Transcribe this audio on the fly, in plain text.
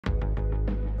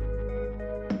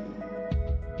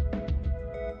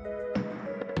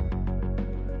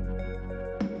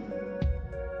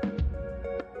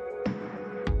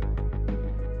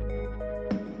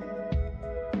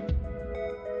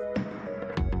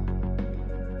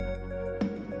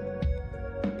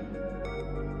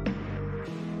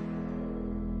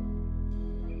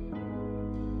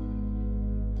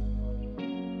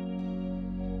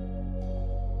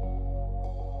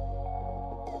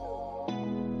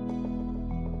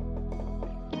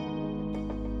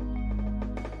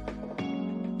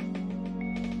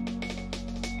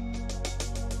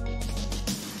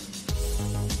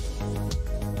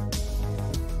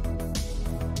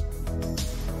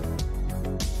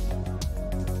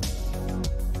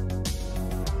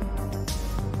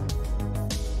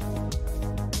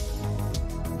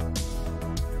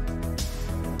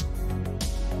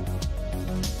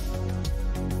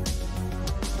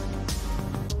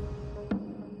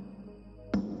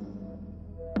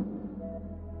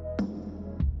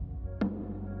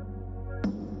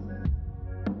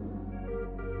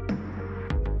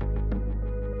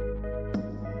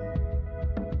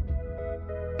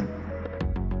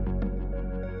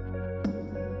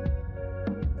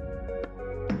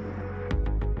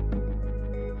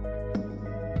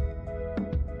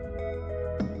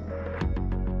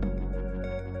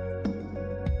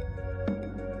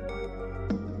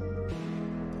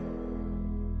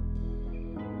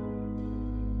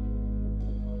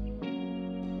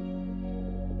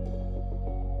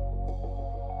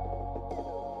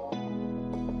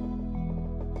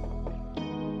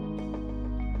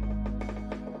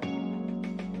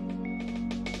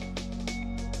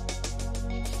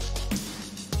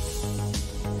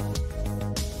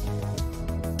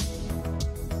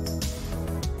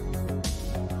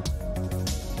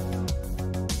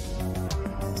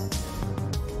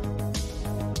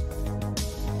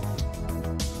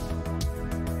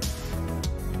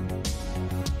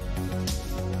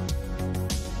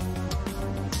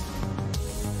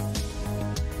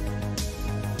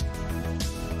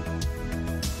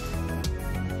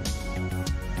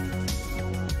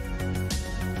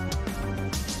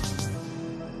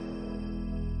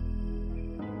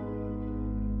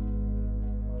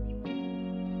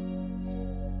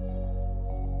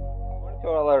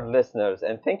to all our listeners,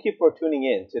 and thank you for tuning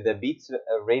in to the BEaTS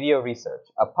Radio Research,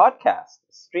 a podcast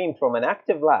streamed from an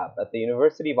active lab at the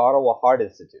University of Ottawa Heart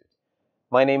Institute.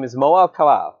 My name is Mohammad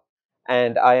Al-khalaf,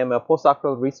 and I am a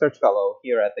postdoctoral research fellow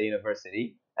here at the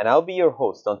university, and I'll be your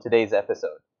host on today's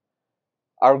episode.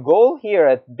 Our goal here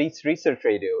at BEaTS Research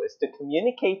Radio is to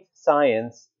communicate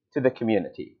science to the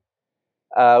community.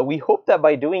 We hope that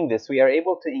by doing this, we are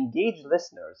able to engage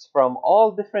listeners from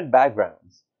all different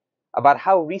backgrounds about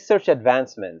how research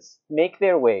advancements make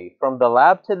their way from the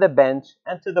lab to the bench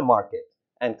and to the market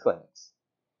and clinics.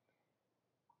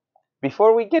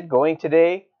 Before we get going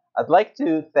today, I'd like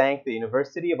to thank the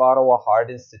University of Ottawa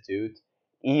Heart Institute,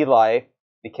 eLife,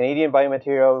 the Canadian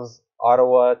Biomaterials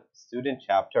Ottawa Student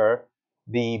Chapter,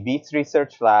 the BEaTS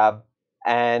Research Lab,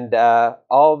 and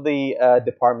all the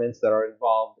departments that are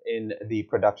involved in the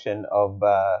production of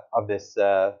this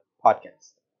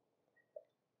podcast,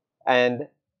 and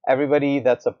everybody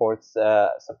that supports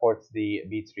the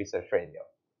BEaTS Research Radio.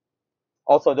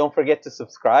 Also, don't forget to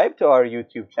subscribe to our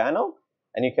YouTube channel,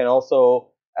 and you can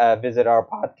also visit our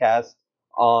podcast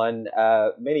on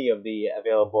many of the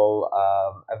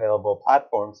available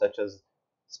platforms such as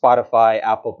Spotify,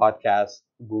 Apple Podcasts,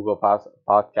 Google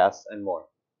Podcasts, and more.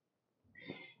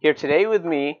 Here today with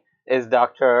me is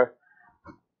Dr.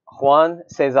 Juan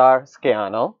Cesar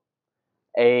Scaiano,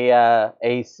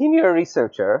 a senior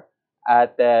researcher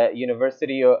at the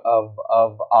University of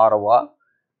Ottawa,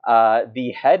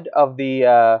 the head of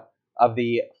the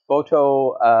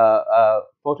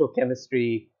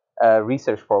photochemistry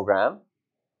research program.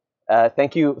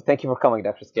 Thank you for coming,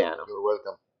 Dr. Scaiano. You're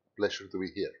welcome. Pleasure to be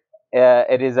here.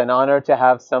 It is an honor to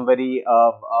have somebody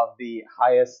of the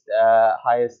highest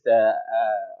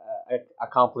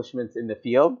accomplishments in the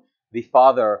field, the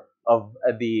father of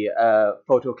the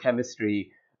photochemistry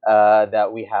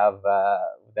that we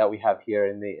have here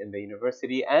in the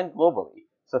university and globally.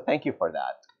 So thank you for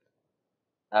that.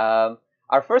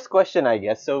 Our first question, I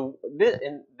guess. So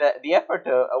the effort,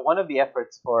 one of the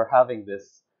efforts for having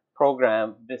this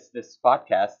program, this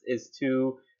podcast, is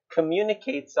to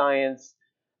communicate science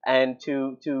and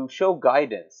to show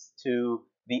guidance to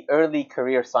the early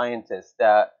career scientists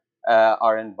that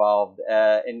are involved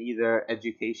in either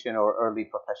education or early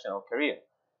professional career.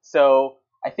 So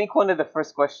I think one of the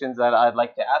first questions that I'd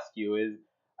like to ask you is,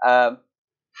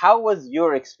 how was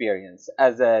your experience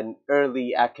as an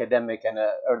early academic and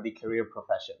an early career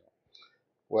professional?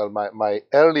 Well, my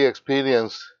early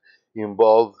experience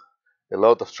involved a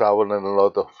lot of travel and a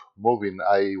lot of moving.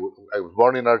 I was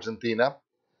born in Argentina.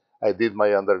 I did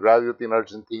my undergraduate in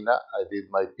Argentina. I did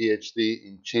my PhD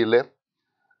in Chile.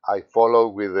 I followed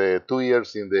with 2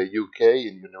 years in the UK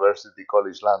in University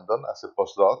College London as a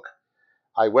postdoc.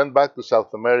 I went back to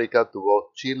South America to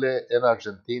both Chile and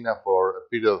Argentina for a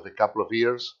period of a couple of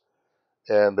years,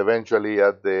 and eventually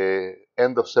at the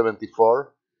end of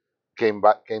 '74 came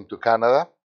to Canada,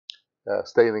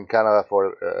 stayed in Canada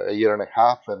for a year and a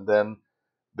half, and then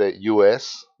the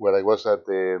US, where I was at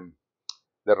the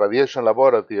radiation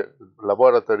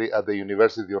laboratory at the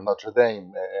University of Notre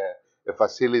Dame, a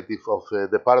facility of the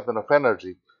Department of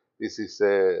Energy. This is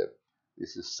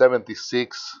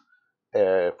 76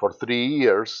 for 3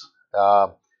 years,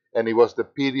 and it was the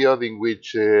period in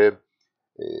which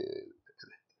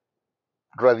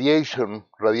radiation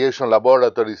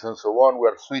laboratories and so on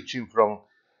were switching from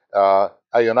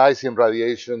ionizing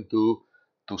radiation to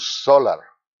solar.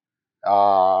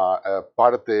 A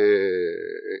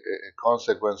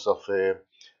consequence of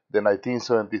the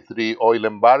 1973 oil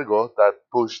embargo that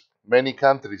pushed many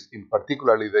countries, in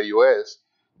particularly the US,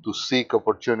 to seek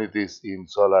opportunities in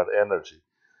solar energy.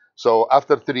 So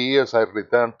after 3 years, I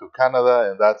returned to Canada,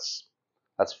 and that's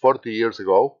 40 years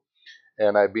ago.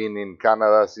 And I've been in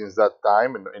Canada since that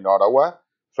time, in Ottawa,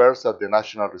 first at the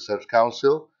National Research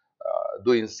Council,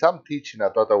 doing some teaching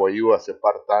at Ottawa U as a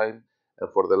part-time, and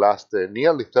for the last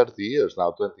nearly 30 years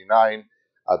now, 29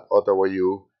 at Ottawa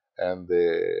U, and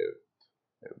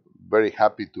very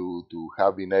happy to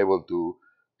have been able to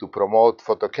promote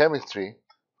photochemistry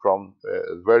from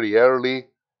very early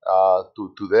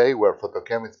to today, where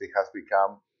photochemistry has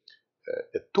become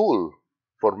a tool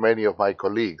for many of my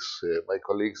colleagues.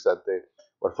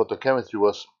 Where photochemistry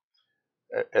was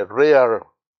a rare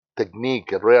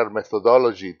technique, a rare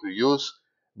methodology to use,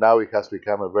 now it has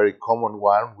become a very common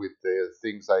one with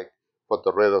things like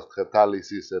photoredox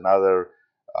catalysis and other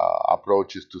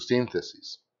approaches to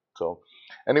synthesis. So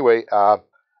anyway, a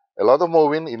lot of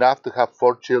moving, enough to have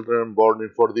 4 children born in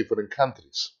 4 different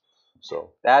countries.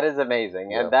 So that is amazing,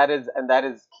 yeah. and that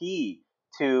is key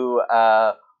to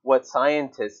what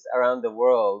scientists around the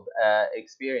world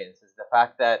experience, is the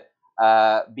fact that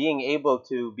being able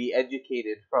to be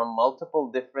educated from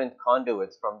multiple different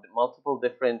conduits, from multiple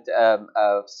different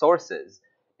sources,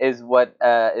 is what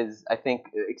is, I think,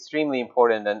 extremely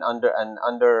important and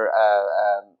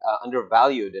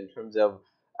undervalued in terms of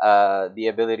the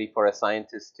ability for a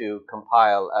scientist to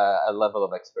compile a level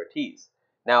of expertise.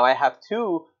 Now, I have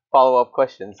two follow-up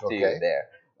questions to you Okay. there.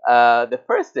 The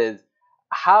first is,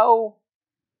 how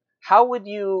how would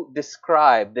you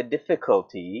describe the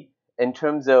difficulty in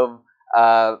terms of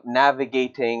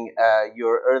navigating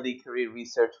your early career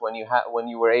research when when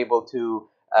you were able to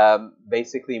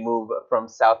basically move from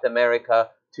South America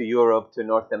to Europe to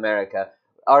North America?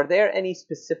 Are there any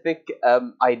specific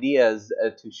ideas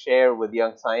to share with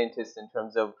young scientists in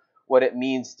terms of what it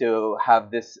means to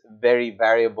have this very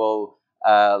variable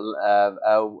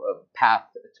path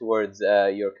towards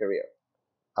your career?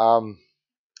 Um,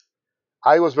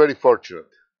 I was very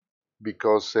fortunate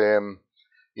because,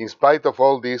 in spite of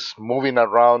all this moving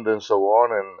around and so on,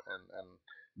 and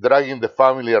dragging the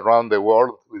family around the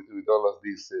world with all of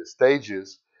these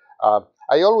stages,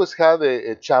 I always had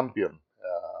a champion,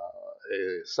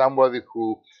 somebody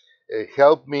who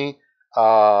helped me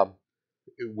uh,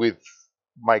 with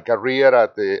my career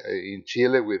in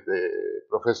Chile with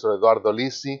Professor Eduardo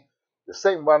Lisi, the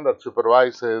same one that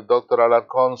supervised Dr.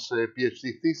 Alarcon's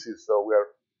PhD thesis. So we're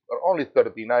only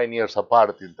 39 years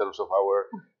apart in terms of our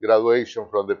graduation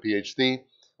from the PhD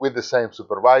with the same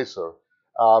supervisor.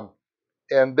 Um,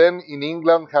 and then in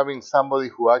England, having somebody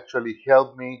who actually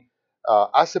helped me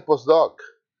as a postdoc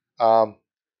um,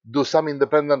 do some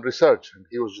independent research, and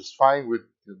he was just fine with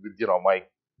my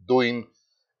doing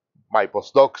my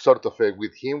postdoc sort of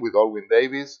with him, with Alwyn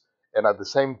Davis, and at the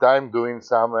same time doing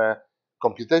some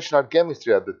computational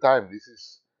chemistry at the time. This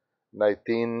is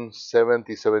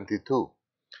 1970, 72.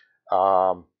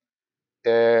 Um,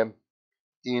 and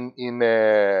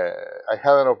I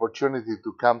had an opportunity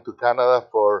to come to Canada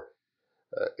for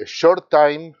a short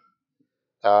time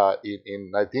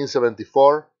in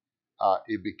 1974.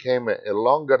 It became a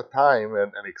longer time,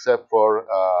 and except for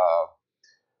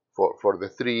the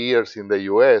 3 years in the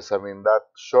US, I mean, that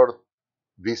short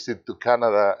visit to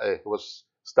Canada was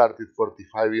started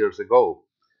 45 years ago.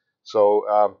 So,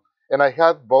 and I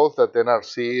had both at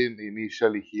NRC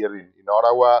initially here in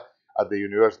Ottawa, at the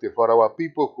University of Ottawa,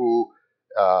 people who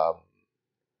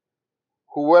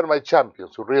were my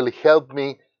champions, who really helped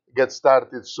me get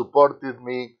started, supported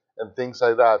me, and things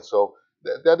like that. So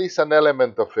there is an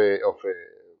element of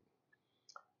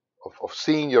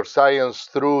seeing your science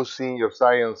through, seeing your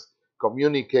science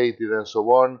communicated, and so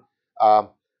on.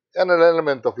 And an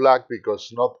element of luck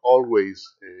because not always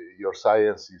your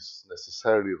science is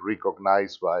necessarily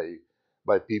recognized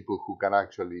by people who can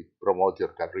actually promote your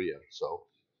career. So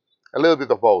a little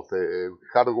bit of both,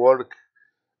 hard work,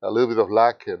 a little bit of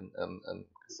luck, and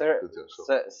so.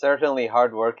 Certainly,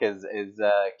 hard work is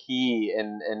key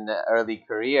in early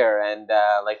career, and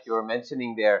like you were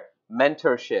mentioning there,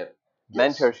 mentorship,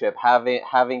 Yes,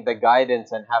 having the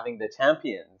guidance and having the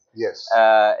champions yes,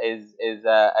 is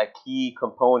a key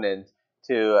component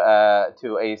to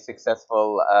a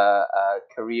successful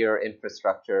career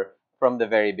infrastructure from the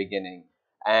very beginning.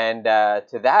 And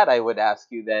to that, I would ask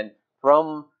you then,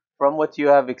 from what you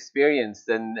have experienced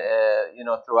and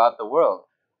throughout the world,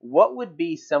 what would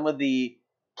be some of the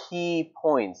key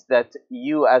points that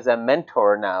you, as a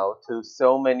mentor now to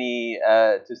so many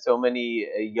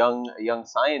young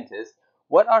scientists,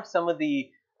 what are some of the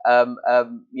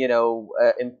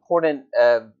important,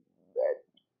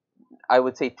 I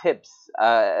would say, tips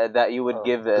that you would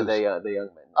give the young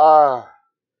men? uh,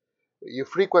 you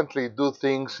frequently do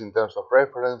things in terms of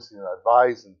reference,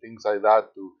 advice, and things like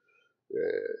that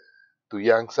to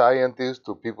young scientists,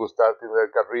 to people starting their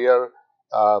career,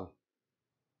 um,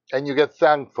 and you get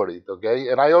thanked for it. Okay,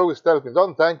 and I always tell people,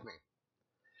 don't thank me.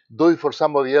 Do it for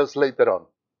somebody else later on.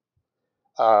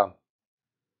 Uh,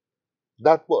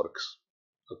 that works.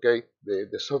 Okay,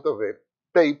 the sort of a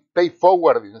pay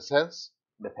forward in a sense.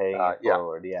 The paying it Yeah,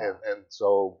 forward, yeah. and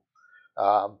so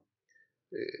um,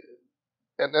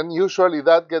 and usually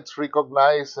that gets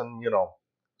recognized, and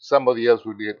somebody else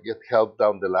will get help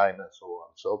down the line and so on.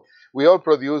 So we all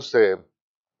produce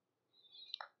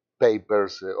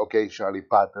papers, occasionally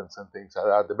patents and things like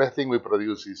that. The best thing we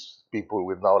produce is people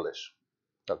with knowledge.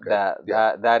 Okay.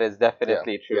 Yeah. That is Yeah.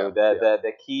 definitely Yeah. true. The Yeah.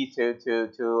 the key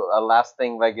to a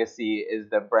lasting legacy is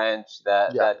the branch Yeah.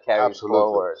 that carries Absolutely.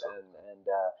 forward, So,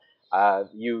 and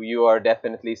you are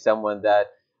definitely someone that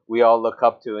we all look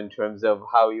up to in terms of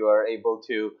how you are able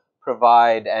to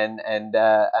provide and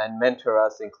mentor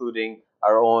us, including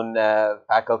our own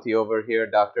faculty over here.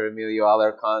 Dr. Emilio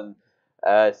Alarcon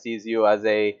sees you as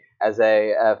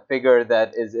a figure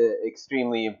that is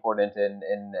extremely important in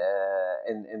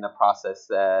the process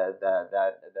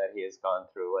that he has gone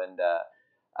through, and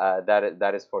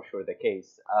that is for sure the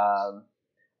case.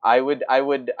 I would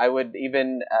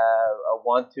even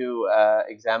want to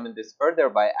examine this further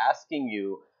by asking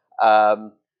you,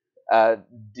 um, uh,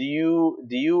 do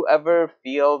you ever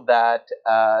feel that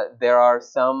there are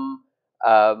some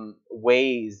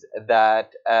ways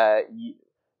that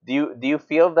do you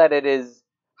feel that it is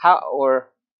how, or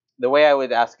the way I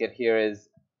would ask it here is,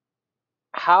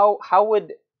 how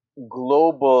would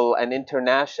global and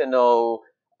international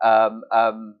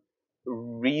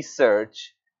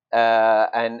research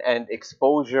and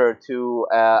exposure to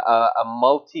a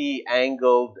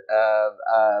multi-angled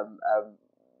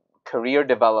career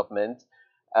development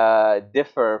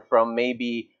differ from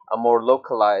maybe a more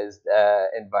localized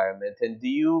environment? And do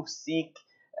you seek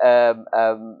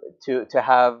to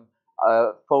have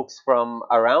folks from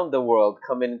around the world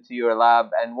come into your lab,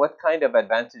 and what kind of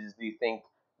advantages do you think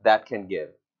that can give?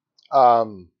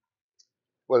 Um,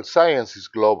 well, science is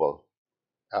global.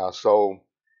 So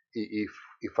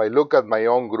if I look at my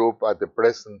own group at the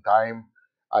present time,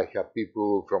 I have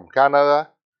people from Canada,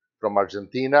 from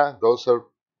Argentina. Those are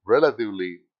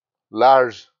relatively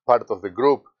large part of the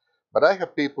group. But I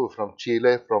have people from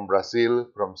Chile, from Brazil,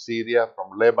 from Syria,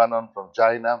 from Lebanon, from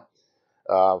China,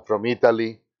 from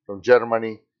Italy, from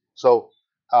Germany. So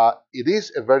it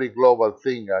is a very global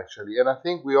thing, actually. And I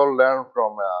think we all learn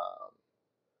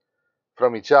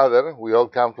from each other. We all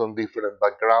come from different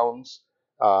backgrounds.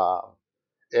 Uh,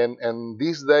 and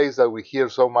these days that we hear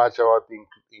so much about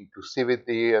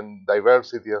inclusivity and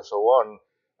diversity and so on,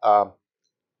 um,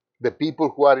 the people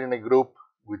who are in a group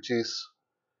which is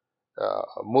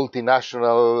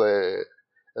multinational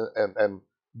and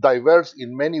diverse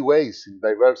in many ways,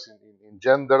 diverse in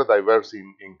gender, diverse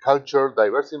in culture,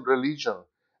 diverse in religion,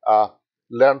 uh,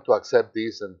 learn to accept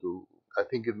this, and to, I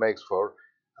think it makes for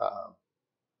uh,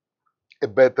 a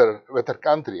better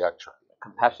country, actually.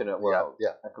 Compassionate Yeah, world. yeah,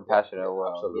 A yeah, compassionate yeah,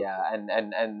 world, absolutely. yeah.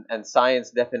 And science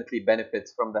definitely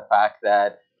benefits from the fact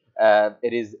that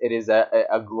it is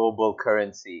a global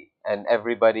currency, and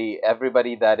everybody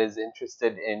that is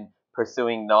interested in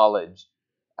pursuing knowledge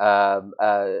Yeah.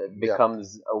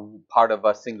 becomes a part of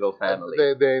a single family.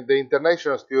 The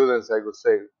international students, I would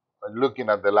say, looking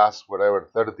at the last whatever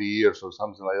 30 years or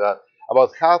something like that,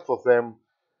 about half of them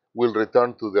will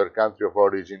return to their country of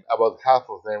origin. About half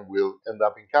of them will end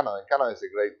up in Canada. And Canada is a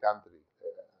great country,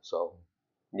 so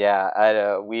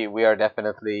Yeah, we are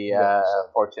definitely yeah. So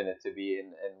fortunate to be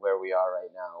in where we are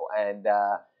right now. And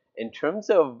in terms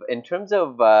of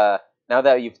now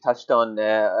that you've touched on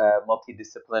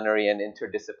multidisciplinary and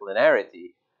interdisciplinarity,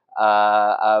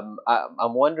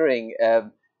 I'm wondering,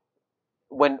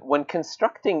 when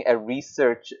constructing a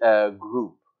research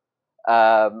group,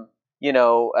 um,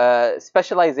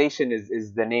 specialization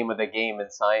is the name of the game in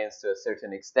science to a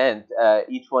certain extent.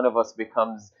 Each one of us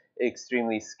becomes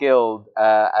extremely skilled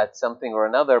at something or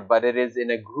another, but it is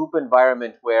in a group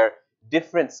environment where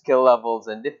different skill levels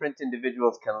and different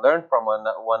individuals can learn from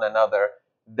one another,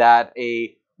 that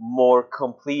a more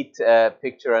complete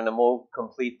picture and a more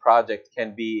complete project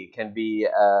can be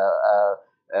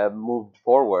moved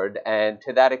forward. And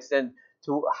to that extent,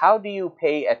 to how do you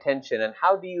pay attention, and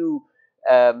how do you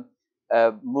um,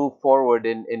 move forward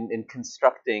in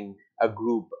constructing a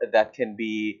group that can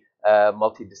be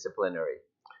multidisciplinary?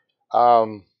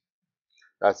 um,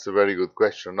 that's a very good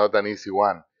question, not an easy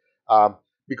one, um,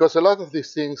 because a lot of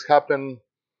these things happen.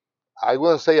 I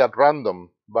wouldn't say at random,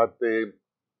 but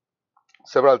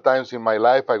several times in my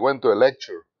life I went to a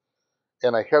lecture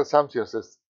and I heard something that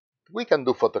says we can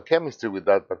do photochemistry with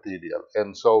that material.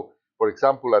 And so, for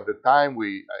example, at the time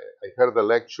I heard a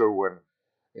lecture when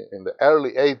in the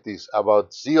early 80s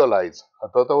about zeolites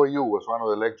at Ottawa U was one of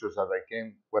the lectures that I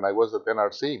came when I was at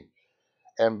NRC.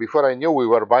 And before I knew, we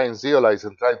were buying zeolites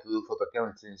and trying to do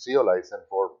photochemistry in zeolites. And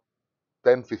for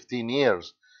 10, 15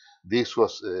 years, this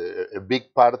was a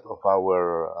big part of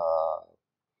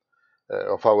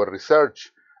our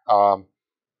research. Um,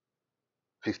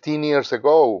 15 years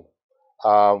ago,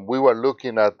 we were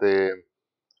looking at the,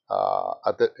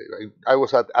 I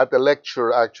was at a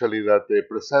lecture actually that they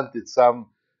presented some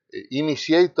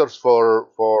initiators for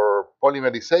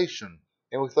polymerization,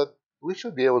 and we thought we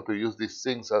should be able to use these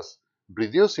things as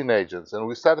reducing agents, and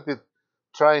we started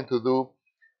trying to do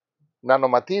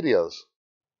nanomaterials,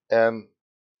 and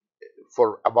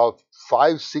for about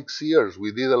 5 6 years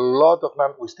we did a lot of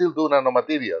we still do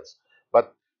nanomaterials,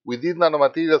 but we did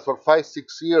nanomaterials for 5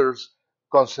 6 years,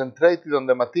 concentrated on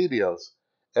the materials,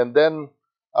 and then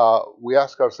we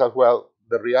ask ourselves, well,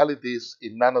 the reality is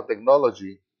in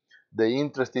nanotechnology the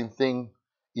interesting thing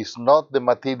is not the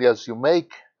materials you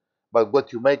make, but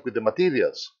what you make with the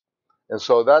materials. And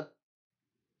so that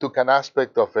took an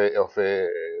aspect of a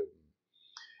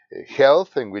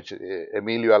health, in which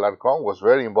Emilio Alarcón was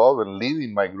very involved in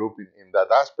leading my group in that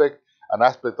aspect, an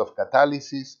aspect of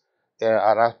catalysis,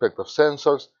 an aspect of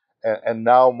sensors, and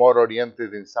now more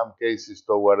oriented in some cases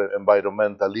toward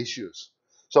environmental issues.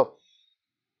 So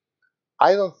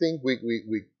I don't think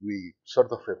we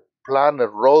sort of plan a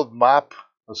roadmap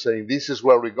of saying this is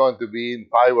where we're going to be in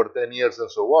 5 or 10 years and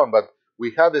so on, but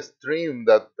we had a stream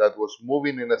that was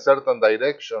moving in a certain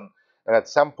direction, and at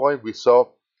some point we saw,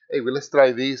 hey, well, let's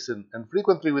try this, and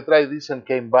frequently we tried this and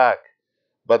came back.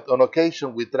 But on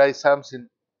occasion we tried something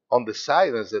on the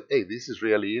side and said, hey, this is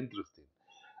really interesting.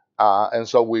 And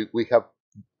so we have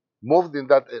moved in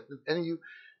that, and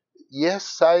yes,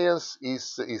 science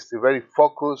is very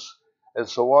focused and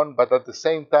so on, but at the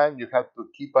same time, you have to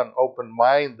keep an open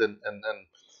mind, and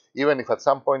even if at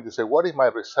some point you say, what is my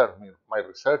research? My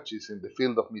research is in the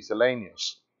field of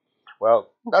miscellaneous.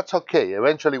 Well, that's okay.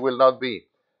 Eventually will not be.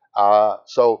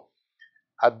 So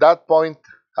at that point,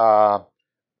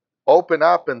 open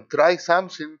up and try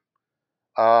something.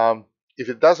 If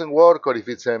it doesn't work, or if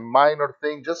it's a minor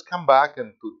thing, just come back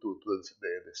and to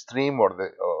the stream or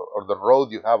the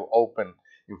road you have open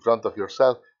in front of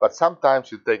yourself. But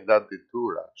sometimes you take that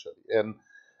detour, actually. And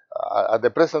at the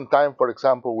present time, for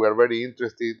example, we are very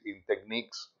interested in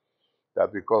techniques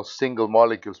that we call single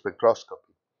molecule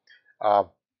spectroscopy. Uh,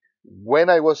 when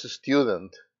I was a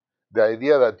student, the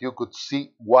idea that you could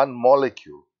see one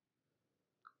molecule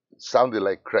sounded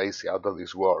like crazy, out of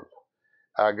this world.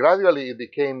 Gradually, it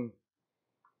became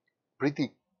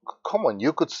pretty common.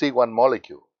 You could see one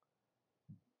molecule.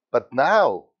 But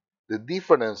now, the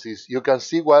difference is you can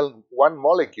see one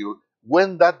molecule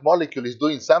when that molecule is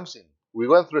doing something. We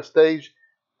went through a stage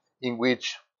in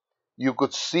which you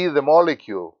could see the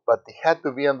molecule, but it had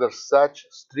to be under such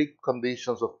strict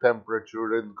conditions of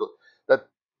temperature that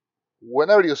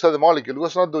whenever you saw the molecule, it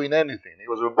was not doing anything. It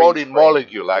was a boring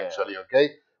molecule, actually,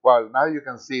 okay? Well, now you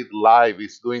can see it live.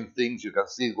 It's doing things. You can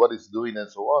see what it's doing and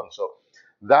so on. So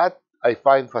that I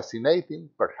find fascinating,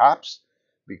 perhaps,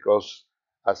 because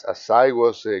as I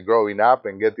was growing up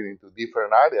and getting into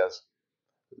different areas,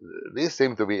 these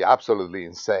seem to be absolutely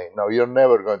insane. No, you're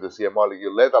never going to see a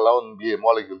molecule, let alone be a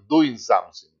molecule doing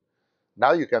something.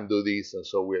 Now you can do this, and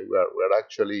so we're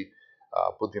actually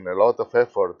putting a lot of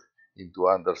effort into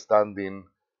understanding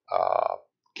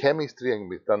chemistry and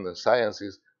understanding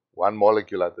sciences one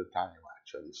molecule at a time,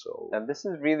 actually. So, and this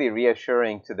is really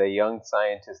reassuring to the young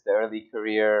scientists, the early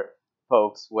career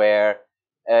folks, where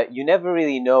you never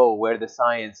really know where the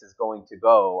science is going to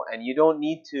go, and you don't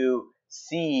need to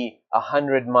see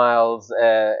 100 miles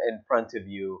in front of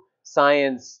you.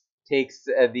 Science takes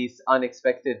these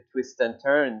unexpected twists and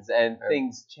turns, and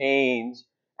things change.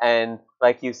 And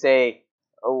like you say,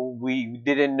 we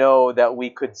didn't know that we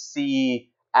could see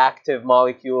active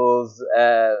molecules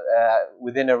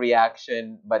within a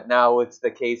reaction, but now it's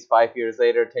the case 5 years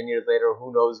later, 10 years later,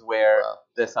 who knows where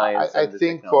the science I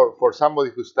think for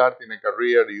somebody who starts in a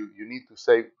career, you need to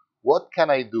say, what can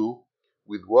I do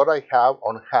with what I have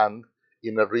on hand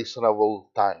in a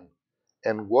reasonable time?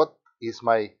 And what is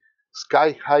my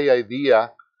sky high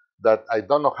idea that I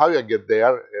don't know how I get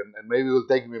there, and maybe it will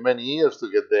take me many years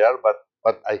to get there,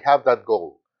 but I have that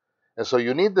goal. And so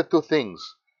you need the two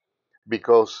things,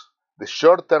 because the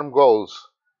short-term goals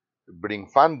bring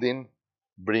funding,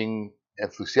 bring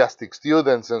enthusiastic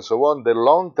students, and so on. The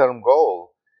long-term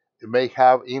goal may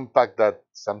have impact that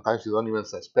sometimes you don't even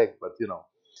suspect, but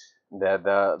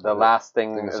the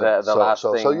lasting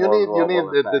so you need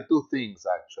the two things,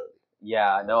 actually.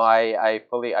 Yeah, no, I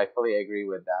fully agree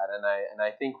with that, and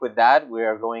I think with that we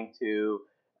are going to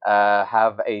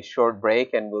have a short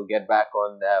break, and we'll get back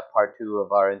on part 2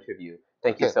 of our interview.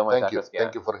 Thank you so much, Dr. Scaiano.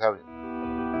 Thank you for having me.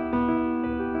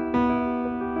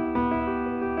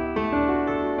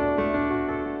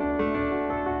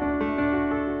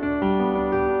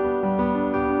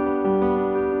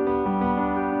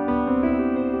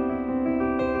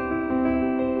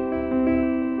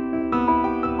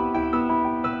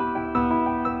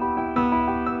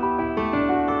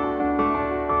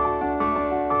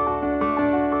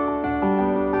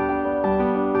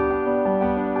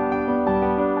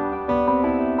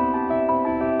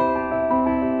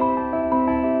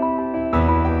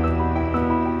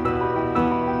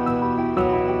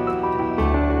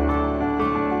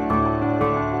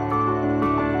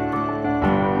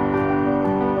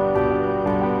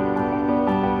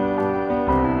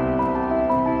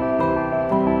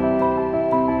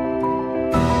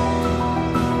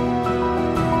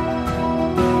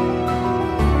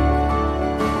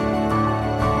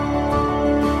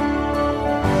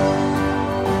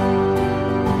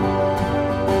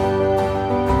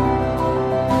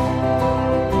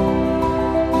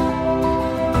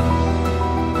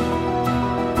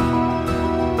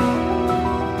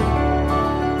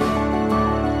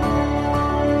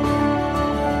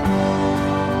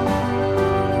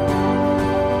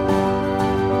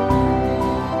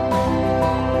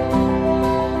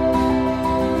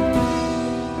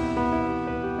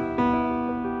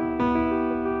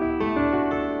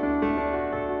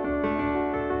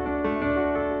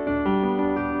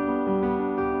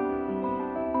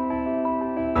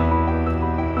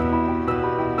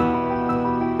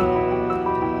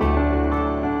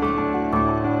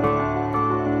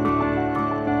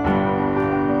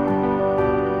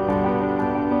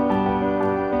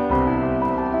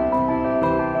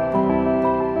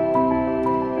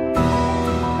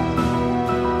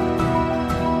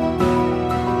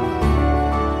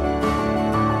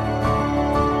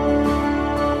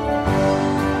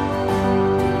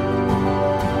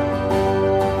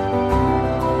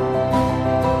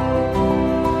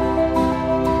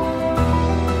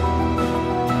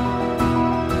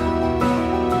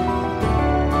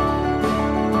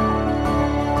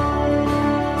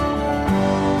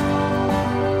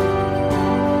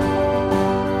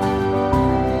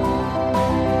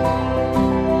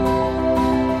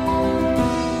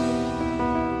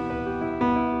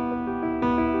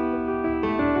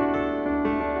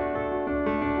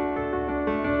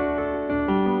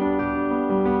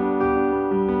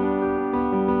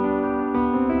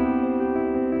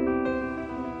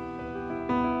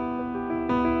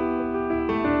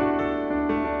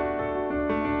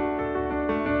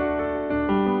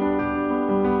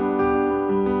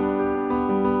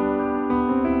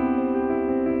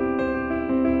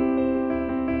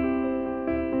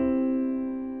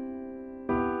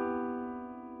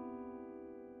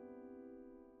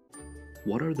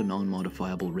 What are the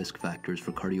non-modifiable risk factors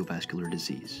for cardiovascular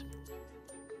disease?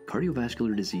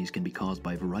 Cardiovascular disease can be caused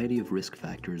by a variety of risk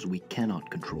factors we cannot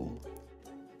control.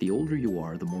 The older you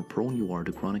are, the more prone you are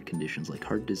to chronic conditions like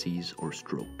heart disease or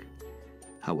stroke.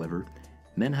 However,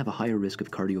 men have a higher risk of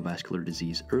cardiovascular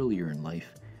disease earlier in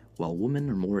life, while women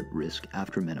are more at risk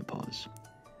after menopause.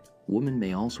 Women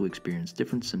may also experience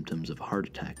different symptoms of heart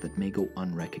attack that may go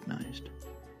unrecognized.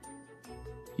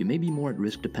 You may be more at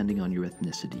risk depending on your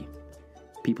ethnicity.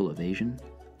 People of Asian,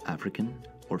 African,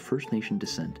 or First Nation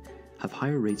descent have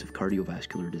higher rates of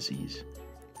cardiovascular disease.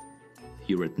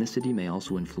 Your ethnicity may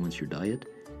also influence your diet,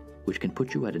 which can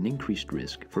put you at an increased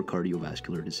risk for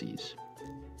cardiovascular disease.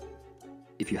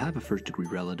 If you have a first-degree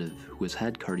relative who has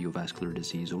had cardiovascular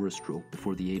disease or a stroke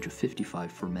before the age of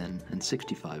 55 for men and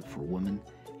 65 for women,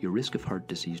 your risk of heart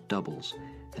disease doubles,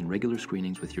 and regular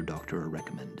screenings with your doctor are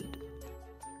recommended.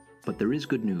 But there is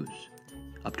good news.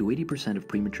 Up to 80% of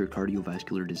premature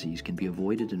cardiovascular disease can be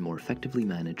avoided and more effectively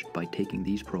managed by taking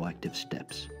these proactive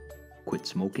steps. Quit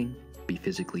smoking, be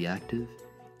physically active,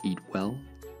 eat well,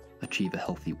 achieve a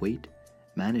healthy weight,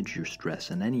 manage your stress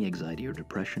and any anxiety or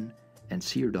depression, and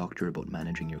see your doctor about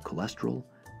managing your cholesterol,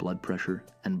 blood pressure,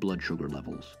 and blood sugar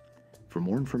levels. For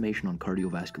more information on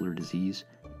cardiovascular disease,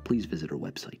 please visit our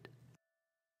website.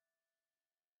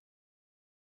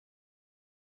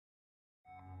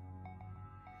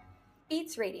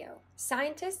 BEaTS Radio,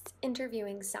 scientists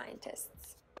interviewing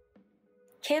scientists.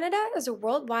 Canada is a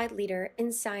worldwide leader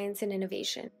in science and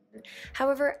innovation.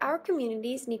 However, our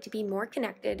communities need to be more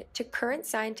connected to current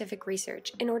scientific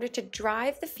research in order to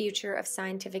drive the future of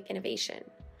scientific innovation.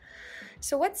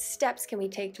 So what steps can we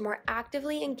take to more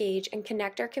actively engage and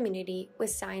connect our community with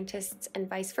scientists and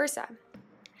vice versa?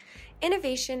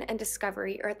 Innovation and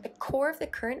discovery are at the core of the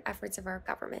current efforts of our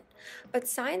government, but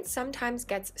science sometimes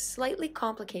gets slightly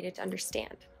complicated to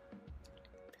understand.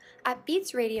 At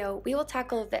BEaTS Radio, we will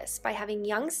tackle this by having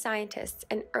young scientists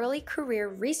and early career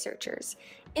researchers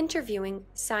interviewing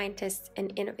scientists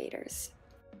and innovators.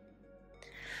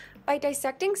 By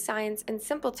dissecting science in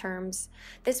simple terms,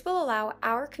 this will allow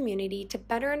our community to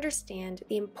better understand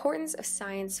the importance of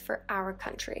science for our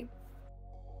country.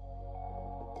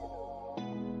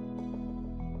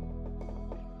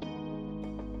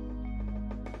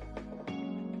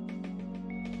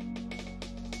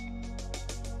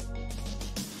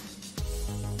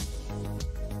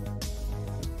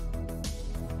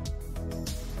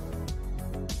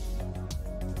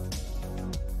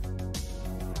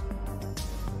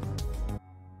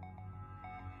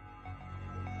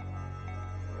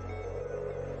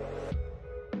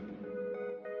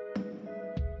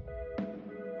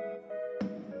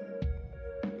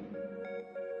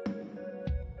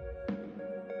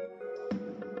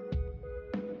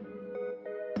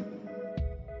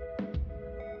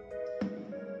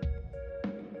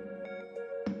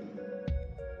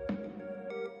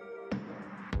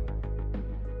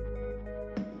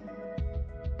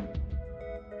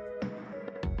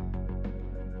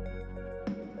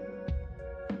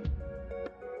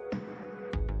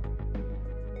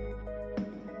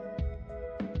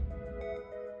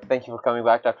 Thank you for coming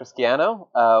back, Dr. Scaiano.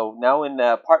 Now in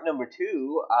part number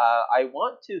 2, I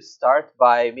want to start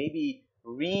by maybe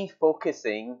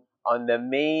refocusing on the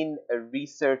main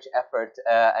research effort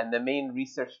and the main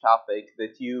research topic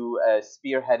that you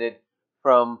spearheaded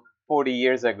from 40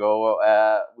 years ago,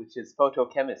 which is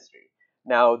photochemistry.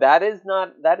 Now, that is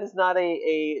not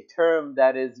a term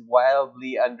that is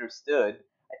wildly understood.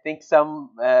 I think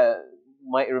some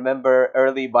might remember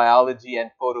early biology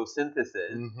and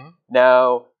photosynthesis. Mm-hmm.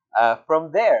 Now,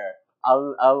 from there,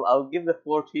 I'll give the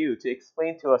floor to you to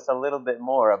explain to us a little bit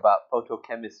more about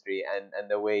photochemistry and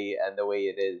the way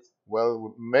it is.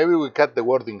 Well, maybe we cut the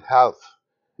word in half.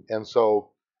 And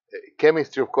so,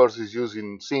 chemistry, of course, is used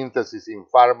in synthesis, in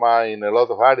pharma, in a lot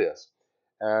of areas.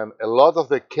 And a lot of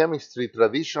the chemistry,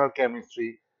 traditional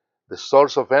chemistry, the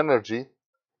source of energy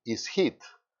is heat.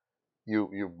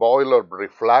 You boil or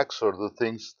reflux or do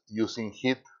things using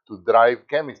heat to drive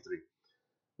chemistry.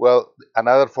 Well,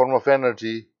 another form of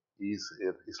energy is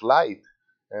light.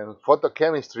 And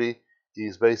photochemistry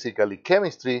is basically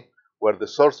chemistry where the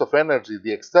source of energy,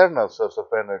 the external source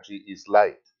of energy, is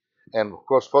light. And of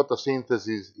course,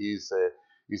 photosynthesis is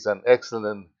an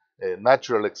excellent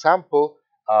natural example.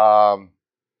 Another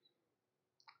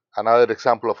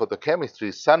example of photochemistry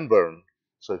is sunburn.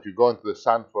 So if you go into the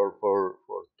sun for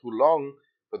too long,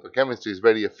 photochemistry is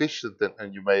very efficient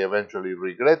and you may eventually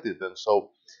regret it. And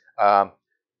so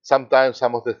sometimes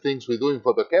some of the things we do in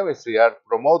photochemistry are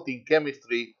promoting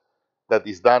chemistry that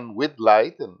is done with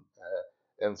light,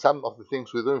 and some of the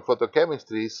things we do in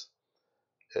photochemistry is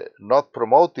not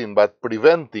promoting but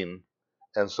preventing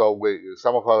And so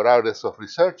some of our areas of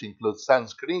research include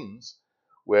sunscreens,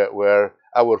 where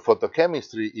our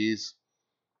photochemistry is,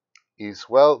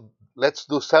 well, let's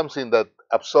do something that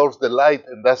absorbs the light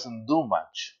and doesn't do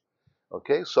much.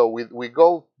 Okay, so we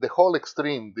go the whole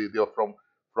extreme,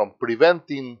 from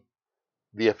preventing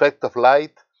the effect of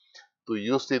light to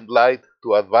using light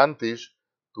to advantage,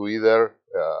 to either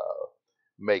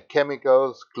make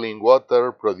chemicals, clean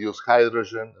water, produce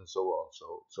hydrogen, and so on.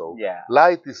 So Yeah.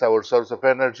 light is our source of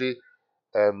energy,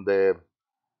 and the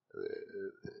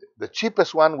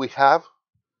cheapest one we have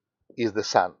is the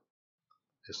sun.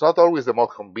 It's not always the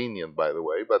most convenient, by the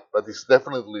way, but it's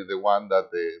definitely the one that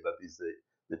is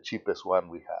the cheapest one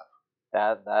we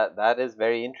have. That is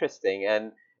very interesting,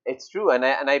 and it's true. And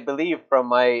I believe from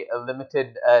my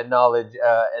limited knowledge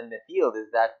in the field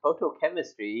is that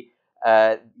photochemistry,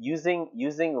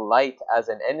 using light as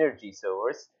an energy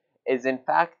source, is in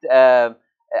fact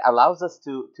allows us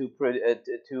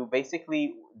to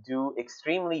basically do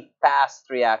extremely fast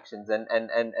reactions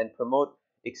and promote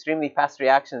extremely fast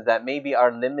reactions that maybe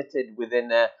are limited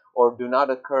within a, or do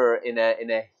not occur in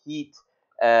a heat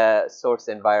source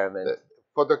environment.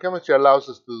 Photochemistry allows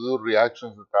us to do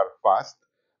reactions that are fast,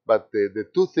 but the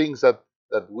two things that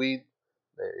we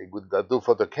that do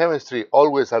photochemistry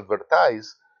always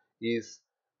advertise is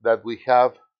that we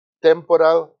have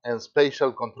temporal and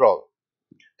spatial control.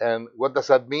 And what does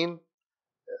that mean?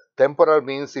 Temporal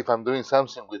means if I'm doing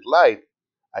something with light,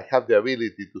 I have the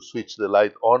ability to switch the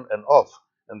light on and off,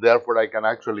 and therefore I can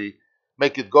actually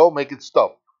make it go, make it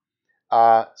stop.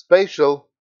 Spatial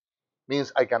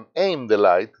means I can aim the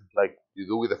light, like you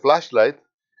do with a flashlight,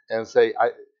 and say,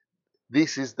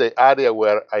 this is the area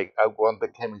where I want the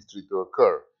chemistry to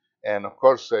occur. And of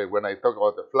course, when I talk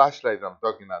about the flashlight, I'm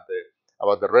talking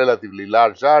about a relatively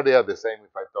large area. The same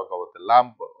if I talk about the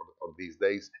lamp, or these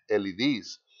days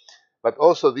LEDs. But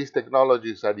also these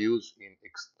technologies are used in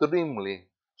extremely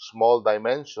small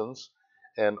dimensions,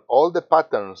 and all the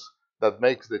patterns that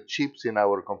makes the chips in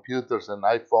our computers and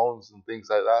iPhones and things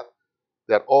like that,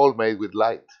 they're all made with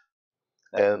light.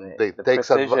 And they The takes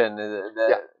precision,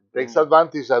 takes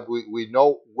advantage that we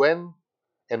know when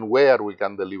and where we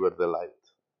can deliver the light.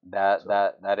 that So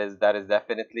that is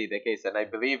definitely the case, and I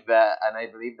believe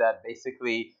that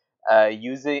basically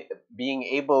using being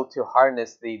able to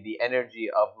harness the energy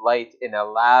of light in a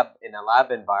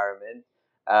lab environment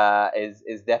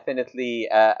is definitely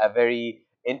a very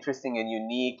interesting and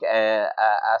unique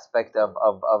aspect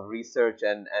of research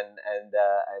and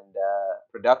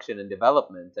production and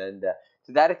development. And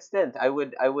to that extent, I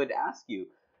would ask you,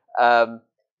 um,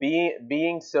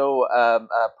 being so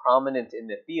prominent in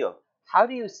the field, how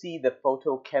do you see the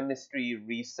photochemistry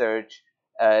research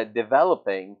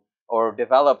developing or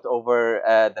developed over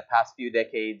the past few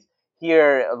decades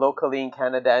here locally in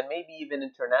Canada and maybe even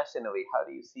internationally? How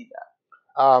do you see that?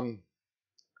 um,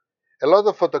 a lot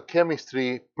of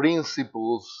photochemistry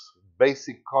principles,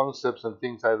 basic concepts, and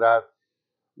things like that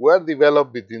were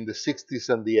developed between the 60s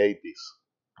and the 80s.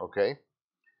 Okay,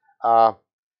 uh,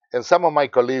 and some of my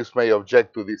colleagues may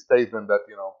object to this statement that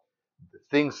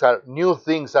new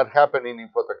things are happening in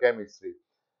photochemistry.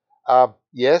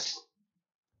 Yes,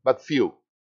 but few.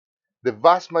 The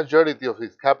vast majority of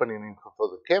it happening in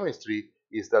photochemistry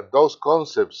is that those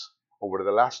concepts over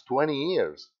the last 20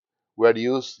 years were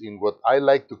used in what I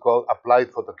like to call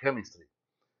applied photochemistry.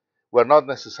 We're not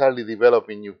necessarily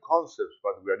developing new concepts,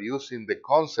 but we are using the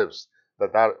concepts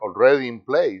that are already in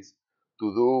place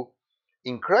to do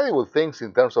incredible things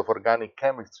in terms of organic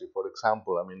chemistry. For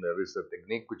example, I mean, there is a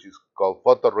technique which is called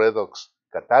photoredox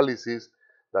catalysis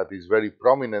that is very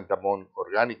prominent among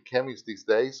organic chemists these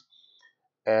days.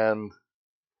 And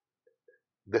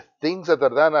the things that are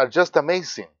done are just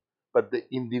amazing. But the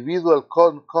individual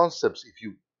concepts, if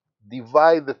you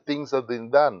divide the things that have been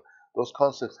done, those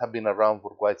concepts have been around for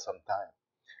quite some time.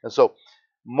 And so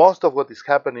most of what is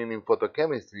happening in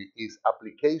photochemistry is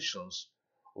applications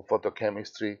of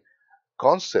photochemistry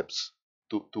concepts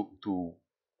to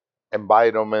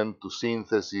environment, to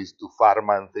synthesis, to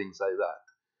pharma, and things like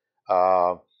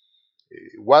that.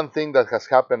 One thing that has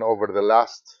happened over the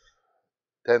last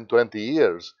 10, 20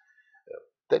 years,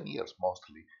 10 years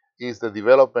mostly, is the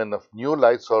development of new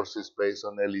light sources based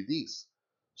on LEDs.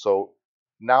 So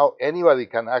now anybody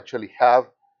can actually have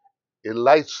a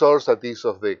light source that is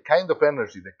of the kind of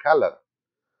energy, the color,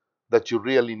 that you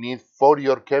really need for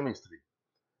your chemistry.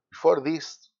 Before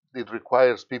this, it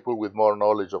requires people with more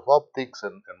knowledge of optics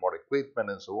and more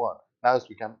equipment and so on. Now it's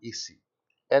become easy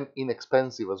and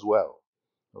inexpensive as well.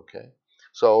 Okay,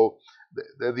 so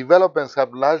the developments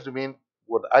have largely been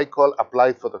what I call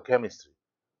applied photochemistry,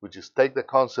 which is take the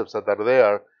concepts that are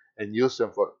there and use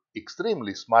them for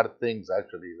extremely smart things,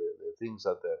 actually. The things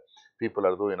that the people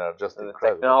are doing are just So the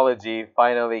incredible. technology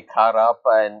finally caught up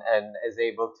and is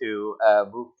able to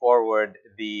move forward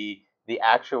the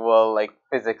actual like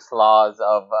physics laws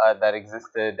of that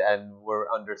existed and were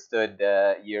understood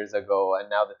years ago, and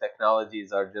now the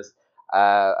technologies are just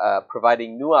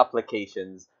providing new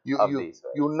applications You, of you, these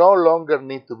you ways. no longer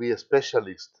need to be a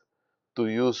specialist to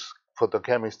use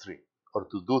photochemistry or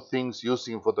to do things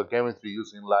using photochemistry,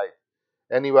 using light.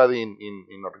 Anybody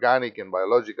in organic and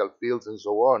biological fields and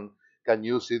so on can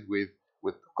use it with,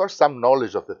 of course, some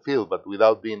knowledge of the field, but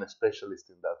without being a specialist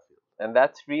in that field. And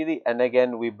that's really, and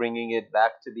again, we're bringing it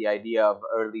back to the idea of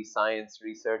early science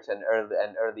research and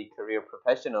early career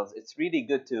professionals. It's really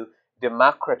good to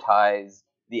democratize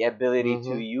the ability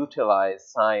to Hmm. utilize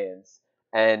science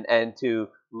and to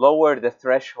lower the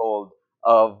threshold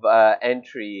of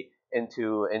entry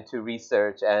into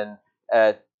research, and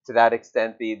uh, to that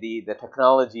extent the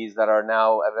technologies that are now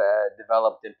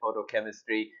developed in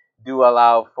photochemistry do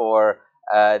allow for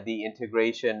the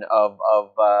integration of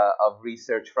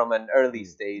research from an early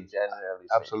stage and an early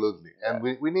stage. Absolutely. Yeah. And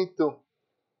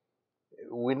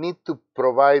we need to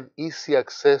provide easy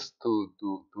access to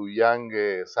young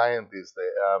scientists.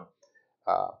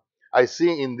 Uh, I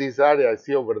see in this area, I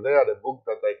see over there a book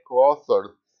that I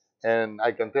co-authored, and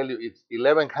I can tell you it's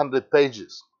 1,100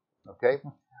 pages. Okay,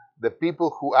 the people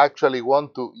who actually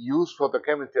want to use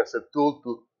photochemistry as a tool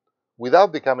to,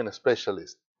 without becoming a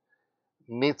specialist,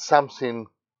 need something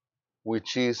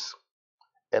which is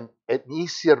an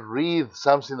easier read,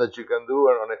 something that you can do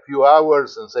on a few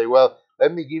hours and say, well,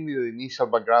 let me give you the initial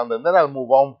background and then I'll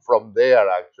move on from there,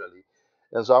 actually.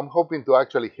 And so I'm hoping to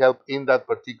actually help in that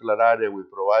particular area with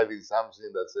providing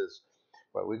something that says,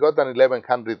 well, we got an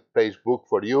 1,100-page book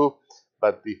for you,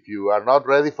 but if you are not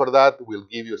ready for that, we'll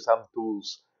give you some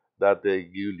tools that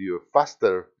give you a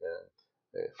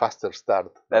faster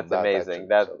start than That's that, amazing.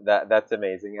 actually. So, That's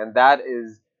amazing, and that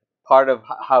is part of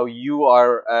how you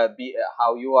are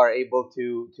how you are able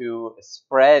to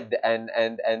spread and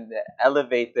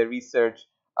elevate the research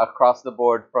across the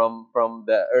board from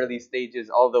the early stages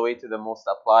all the way to the most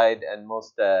applied and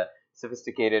most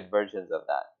sophisticated versions of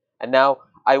that. And now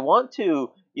I want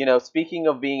to, speaking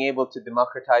of being able to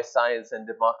democratize science and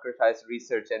democratize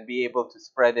research and be able to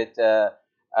spread it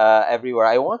everywhere.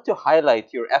 I want to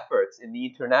highlight your efforts in the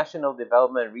International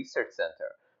Development Research Center,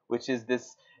 which is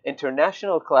this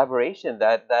international collaboration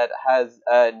that has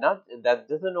not that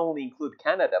doesn't only include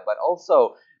Canada but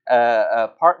also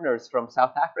partners from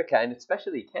South Africa and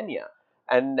especially Kenya.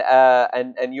 And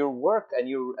your work and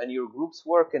your group's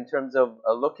work in terms of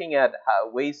looking at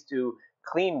ways to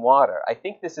clean water. I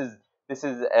think this is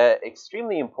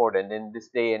extremely important in this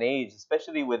day and age,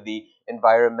 especially with the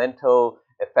environmental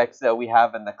effects that we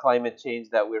have and the climate change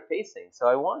that we're facing. So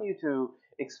I want you to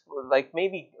like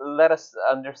maybe let us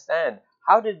understand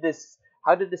how did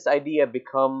this idea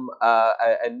become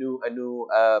a new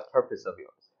purpose of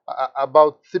yours?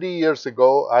 about 3 years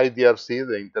ago, IDRC,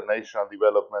 the International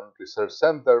Development Research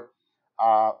Center,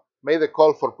 uh, made a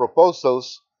call for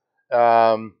proposals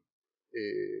um,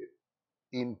 eh,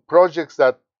 in projects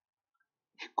that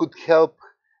could help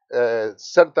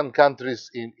certain countries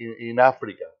in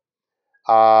Africa.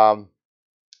 Um,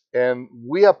 and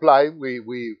we applied.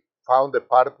 We found a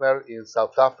partner in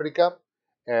South Africa,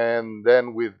 and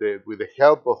then with the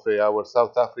help of our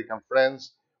South African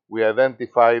friends, we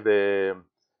identified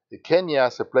the Kenya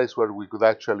as a place where we could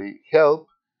actually help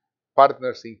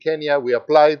partners in Kenya. We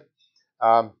applied.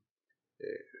 Um,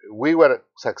 we were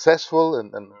successful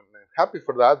and happy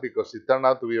for that because it turned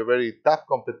out to be a very tough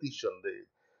competition.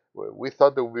 We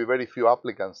thought there would be very few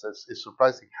applicants. It's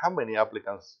surprising how many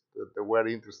applicants that were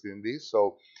interested in this.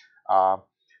 So uh,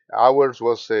 ours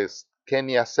was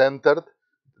Kenya centered.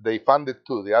 They funded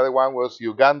two. The other one was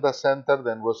Uganda centered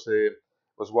and was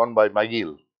won by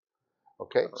McGill.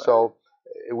 Okay, All right. so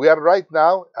we are right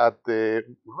now at the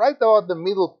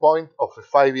middle point of a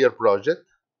 5-year project.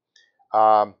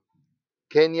 Um,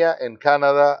 Kenya and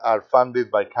Canada are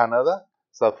funded by Canada.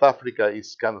 South Africa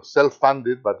is kind of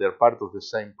self-funded, but they're part of the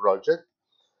same project.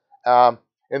 And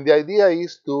the idea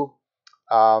is to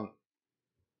um,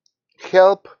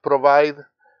 help provide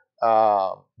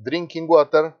drinking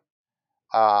water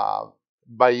uh,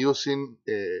 by using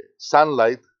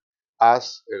sunlight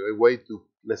as a way to,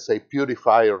 let's say,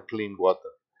 purify or clean water.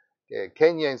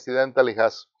 Kenya, incidentally,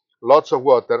 has lots of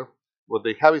water. What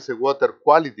they have is a water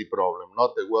quality problem,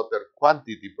 not a water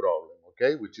quantity problem,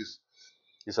 okay? Which is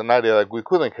an area that we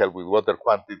couldn't help with water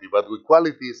quantity, but with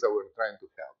quality is that we're trying to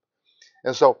help.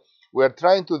 And so we're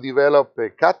trying to develop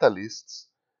catalysts,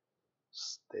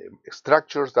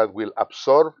 structures that will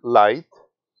absorb light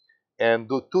and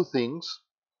do two things.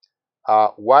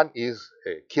 One is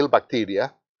kill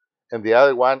bacteria, and the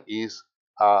other one is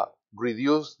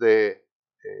reduce the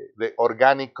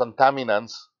organic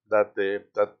contaminants that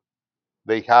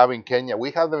they have in Kenya.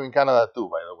 We have them in Canada too,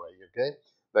 by the way. Okay,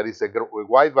 that is a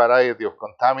wide variety of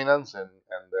contaminants and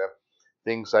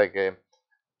things like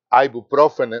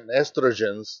ibuprofen and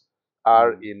estrogens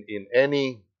are in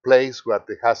any place where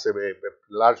it has a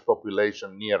large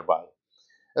population nearby.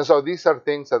 And so these are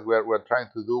things that we're trying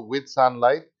to do with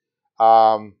sunlight.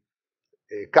 A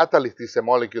catalyst is a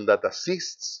molecule that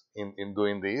assists in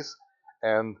doing this.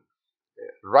 And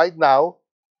right now,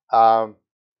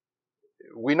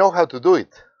 we know how to do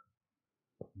it.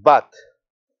 But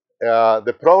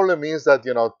the problem is that,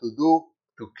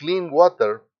 to clean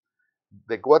water,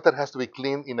 the water has to be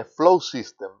cleaned in a flow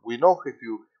system. We know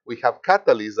we have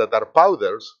catalysts that are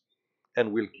powders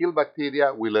and will kill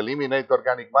bacteria, will eliminate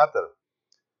organic matter.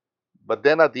 But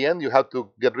then at the end, you have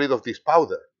to get rid of this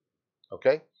powder.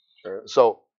 Okay? Sure.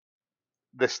 So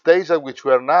the stage at which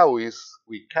we are now is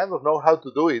we kind of know how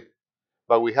to do it,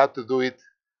 but we have to do it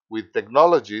with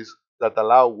technologies that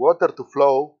allow water to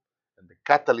flow and the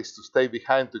catalyst to stay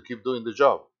behind to keep doing the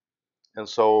job. And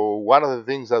so one of the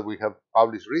things that we have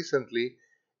published recently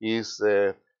is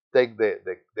take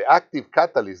the active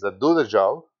catalysts that do the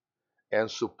job and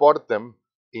support them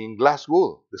in glass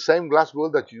wool, the same glass wool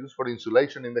that you use for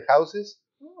insulation in the houses.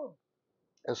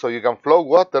 And so you can flow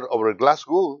water over glass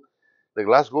wool. The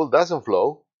glass wool doesn't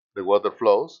flow, the water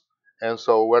flows. And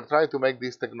so we're trying to make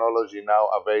this technology now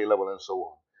available and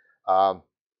so on.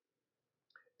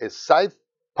 A side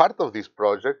part of this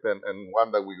project, and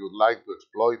one that we would like to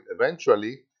exploit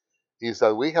eventually, is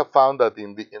that we have found that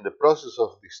in the process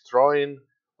of destroying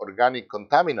organic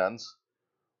contaminants,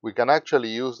 we can actually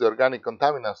use the organic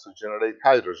contaminants to generate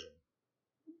hydrogen.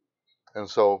 And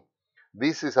so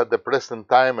this is at the present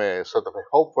time a sort of a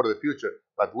hope for the future.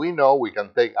 But we know we can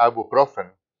take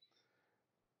ibuprofen,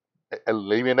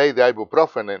 eliminate the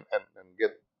ibuprofen, and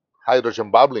get hydrogen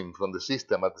bubbling from the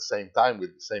system at the same time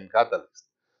with the same catalyst.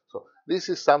 So this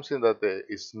is something that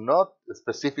is not a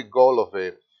specific goal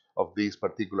of this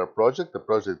particular project. The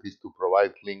project is to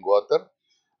provide clean water,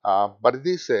 but it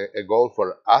is a goal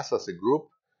for us as a group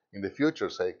in the future.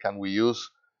 Say, can we use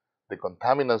the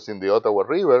contaminants in the Ottawa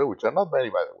River, which are not many,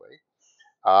 by the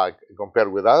way,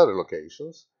 compared with other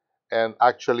locations, and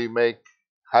actually make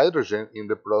hydrogen in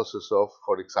the process of,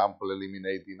 for example,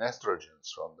 eliminating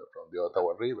estrogens from the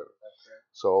Ottawa River.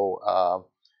 So,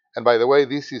 and by the way,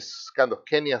 this is kind of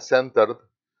Kenya-centered,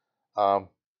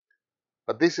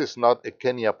 but this is not a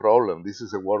Kenya problem. This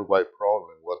is a worldwide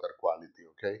problem, water quality,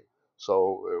 okay?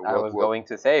 So I was going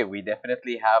to say, we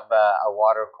definitely have a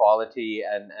water quality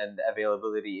and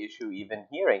availability issue even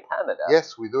here in Canada.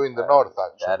 Yes, we do in the north,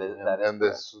 actually. That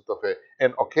is sort of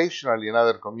and occasionally in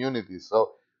other communities.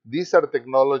 So these are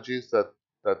technologies that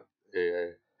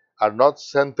are not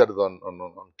centered on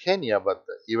Kenya, but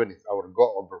even if our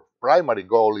primary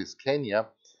goal is Kenya,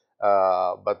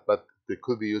 but they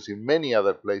could be used in many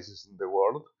other places in the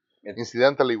world.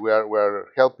 Incidentally, we are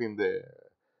helping the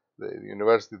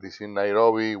universities in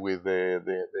Nairobi with the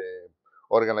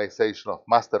organization of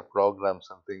master programs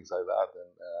and things like that.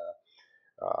 And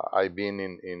I've been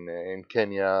in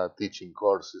Kenya teaching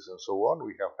courses and so on.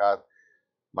 We have had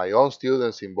my own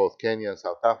students in both Kenya and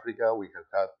South Africa. We have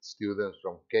had students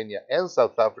from Kenya and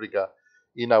South Africa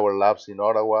in our labs in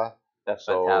Ottawa. That's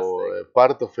so fantastic.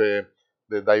 Part of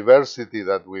the diversity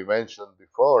that we mentioned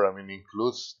before, I mean,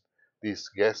 includes these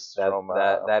guests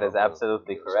that is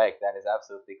absolutely correct. That is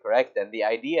absolutely correct. And the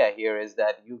idea here is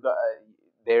that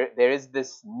there is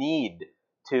this need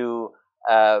to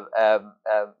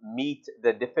meet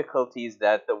the difficulties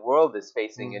that the world is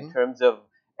facing in terms of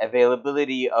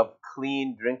availability of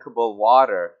clean drinkable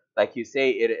water. Like you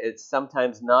say, it's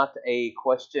sometimes not a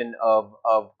question of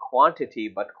quantity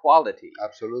but quality.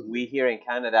 Absolutely. We here in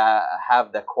Canada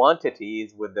have the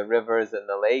quantities with the rivers and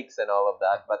the lakes and all of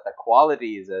that, but the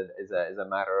quality is a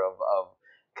matter of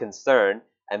concern.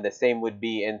 And the same would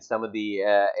be in some of the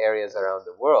areas around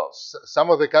the world. Some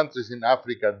of the countries in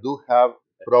Africa do have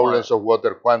problems of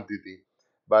water quantity,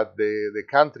 but the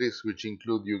countries which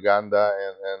include Uganda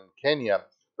and Kenya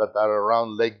that are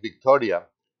around Lake Victoria,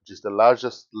 which is the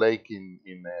largest lake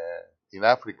in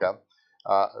Africa,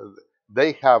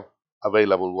 they have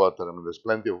available water. I mean, there's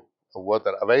plenty of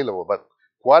water available, but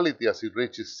quality as it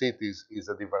reaches cities is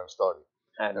a different story.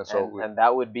 And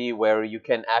that would be where you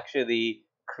can actually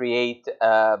create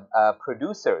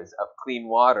producers of clean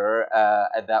water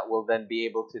that will then be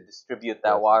able to distribute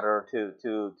that water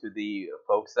to the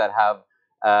folks that have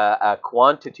a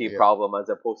quantity problem as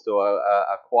opposed to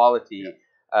a quality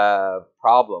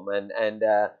problem.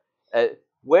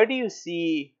 Where do you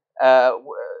see,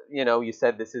 you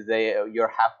said this is you're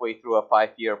halfway through a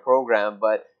 5-year program,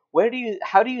 but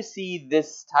how do you see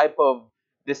this type of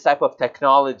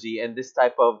technology and this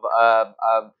type of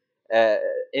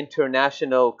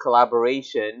international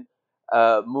collaboration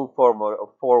move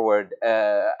forward,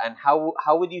 and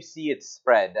how would you see it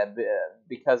spread?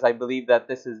 Because I believe that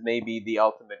this is maybe the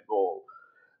ultimate goal.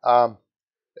 Um,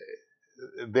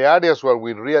 the areas where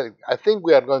I think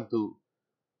we are going to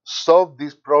solve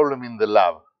this problem in the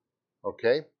lab,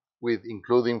 okay, with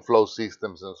including flow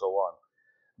systems and so on.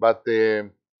 But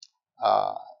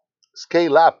uh,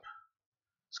 scale up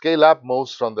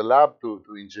moves from the lab to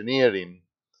engineering.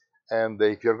 And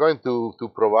if you're going to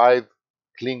provide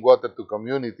clean water to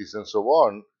communities and so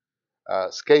on,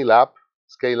 scale up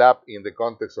in the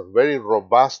context of very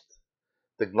robust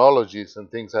technologies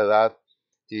and things like that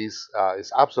is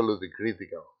absolutely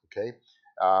critical. Okay,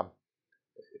 um,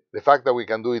 the fact that we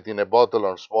can do it in a bottle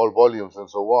or small volumes and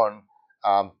so on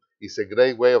is a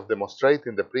great way of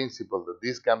demonstrating the principle that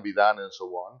this can be done and so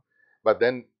on. But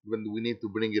then when we need to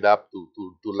bring it up to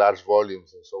large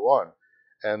volumes and so on,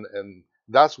 and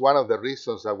that's one of the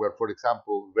reasons that we're, for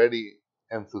example, very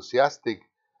enthusiastic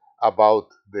about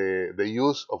the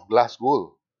use of glass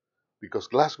wool, because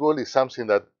glass wool is something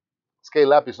that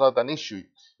scale up is not an issue.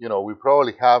 We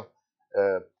probably have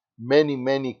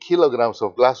many kilograms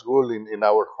of glass wool in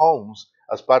our homes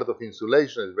as part of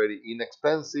insulation. It's very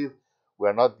inexpensive.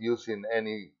 We're not using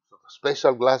any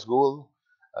special glass wool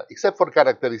except for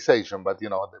characterization, but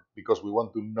because we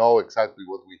want to know exactly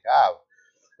what we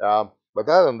have. But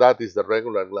other than that is the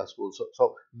regular glass wool.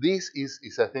 So this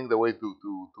is I think the way to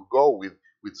go with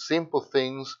simple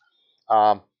things,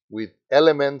 with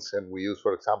elements, and we use,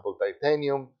 for example,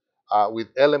 titanium, with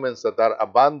elements that are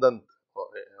abundant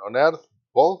on Earth,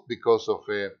 both because of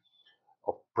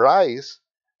price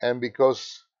and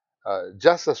because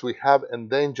just as we have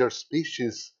endangered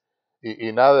species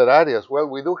in other areas, well,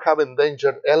 we do have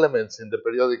endangered elements in the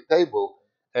periodic table,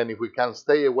 and if we can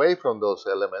stay away from those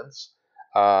elements,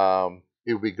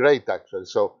 it would be great, actually.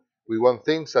 So we want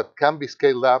things that can be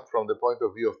scaled up from the point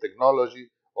of view of technology,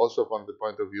 also from the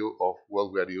point of view of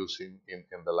what we are using in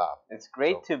the lab. It's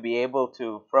great to be able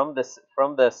to, from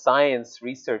the science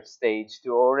research stage,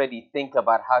 to already think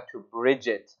about how to bridge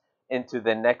it into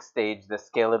the next stage, the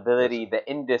scalability, yes, the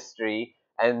industry,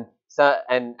 and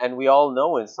we all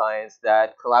know in science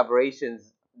that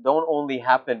collaborations don't only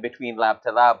happen between lab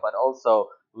to lab, but also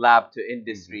lab to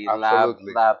industry, lab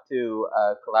to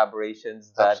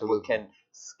collaborations that can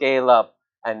scale up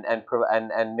and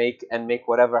make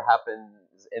whatever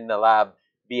happens in the lab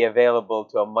be available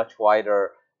to a much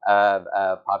wider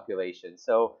population.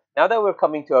 So now that we're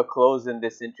coming to a close in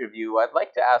this interview, I'd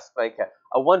like to ask like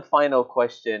a one final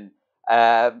question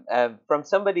from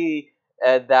somebody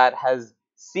that has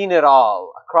seen it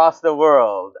all across the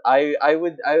world.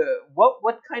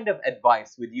 What kind of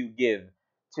advice would you give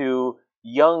to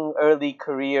young early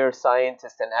career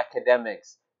scientists and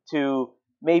academics to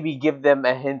maybe give them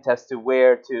a hint as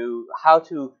to how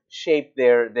to shape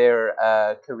their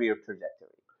career trajectory?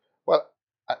 Well,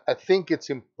 I think it's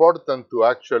important to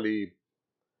actually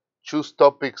choose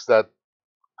topics that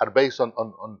are based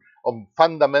on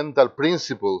fundamental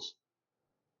principles,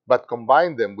 but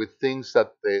combine them with things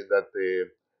that they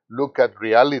look at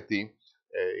reality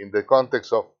in the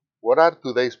context of what are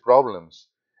today's problems.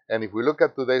 And if we look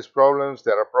at today's problems,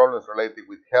 there are problems related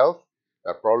with health,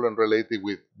 there are problems related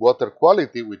with water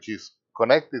quality, which is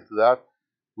connected to that.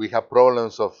 We have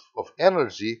problems of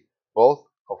energy, both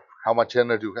of how much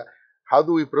energy we have, how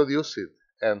do we produce it?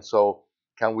 And so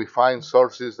can we find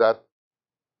sources that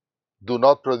do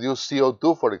not produce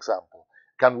CO2, for example?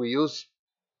 Can we use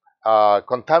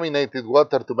contaminated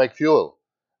water to make fuel?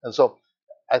 And so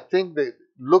I think that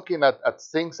looking at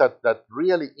things that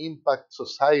really impact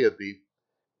society,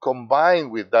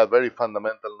 combined with that very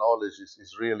fundamental knowledge,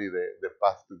 is really the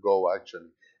path to go,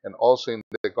 actually. And also in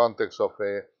the context of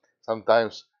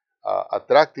sometimes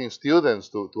attracting students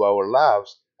to our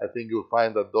labs, I think you'll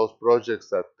find that those projects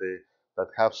that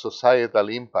have societal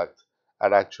impact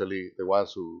are actually the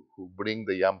ones who bring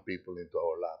the young people into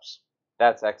our labs.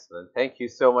 That's excellent. Thank you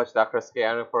so much, Dr.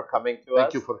 Scaiano, for coming to us.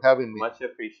 Thank you for having me. Much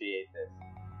appreciated.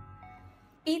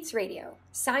 BEaTS Radio,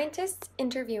 scientists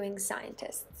interviewing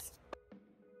scientists.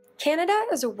 Canada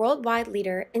is a worldwide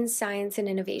leader in science and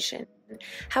innovation.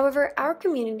 However, our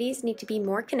communities need to be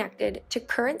more connected to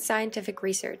current scientific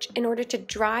research in order to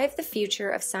drive the future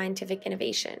of scientific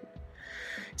innovation.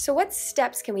 So what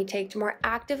steps can we take to more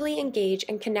actively engage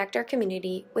and connect our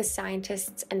community with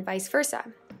scientists and vice versa?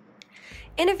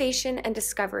 Innovation and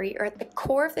discovery are at the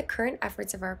core of the current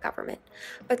efforts of our government,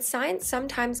 but science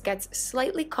sometimes gets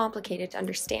slightly complicated to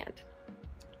understand.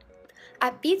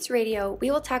 At BEaTS Radio,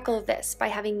 we will tackle this by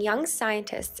having young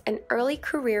scientists and early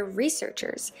career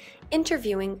researchers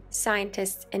interviewing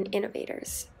scientists and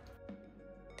innovators.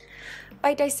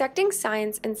 By dissecting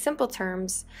science in simple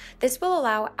terms, this will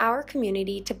allow our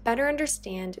community to better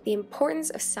understand the importance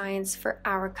of science for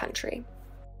our country.